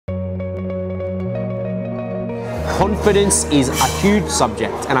Confidence is a huge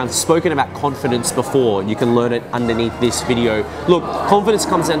subject, and I've spoken about confidence before. You can learn it underneath this video. Look, confidence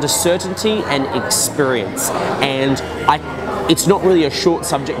comes down to certainty and experience, and it's not really a short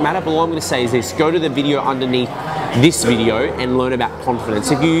subject matter, but all I'm going to say is this: go to the video underneath this video and learn about confidence.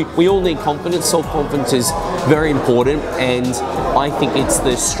 We all need confidence. Self-confidence is very important, and I think it's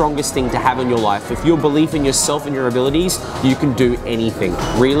the strongest thing to have in your life. If you believe in yourself and your abilities, you can do anything,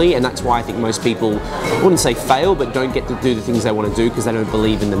 really, and that's why I think most people, I wouldn't say fail, but don't get to do the things they want to do because they don't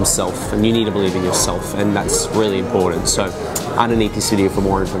believe in themselves, and you need to believe in yourself, and that's really important. So underneath this video for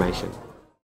more information.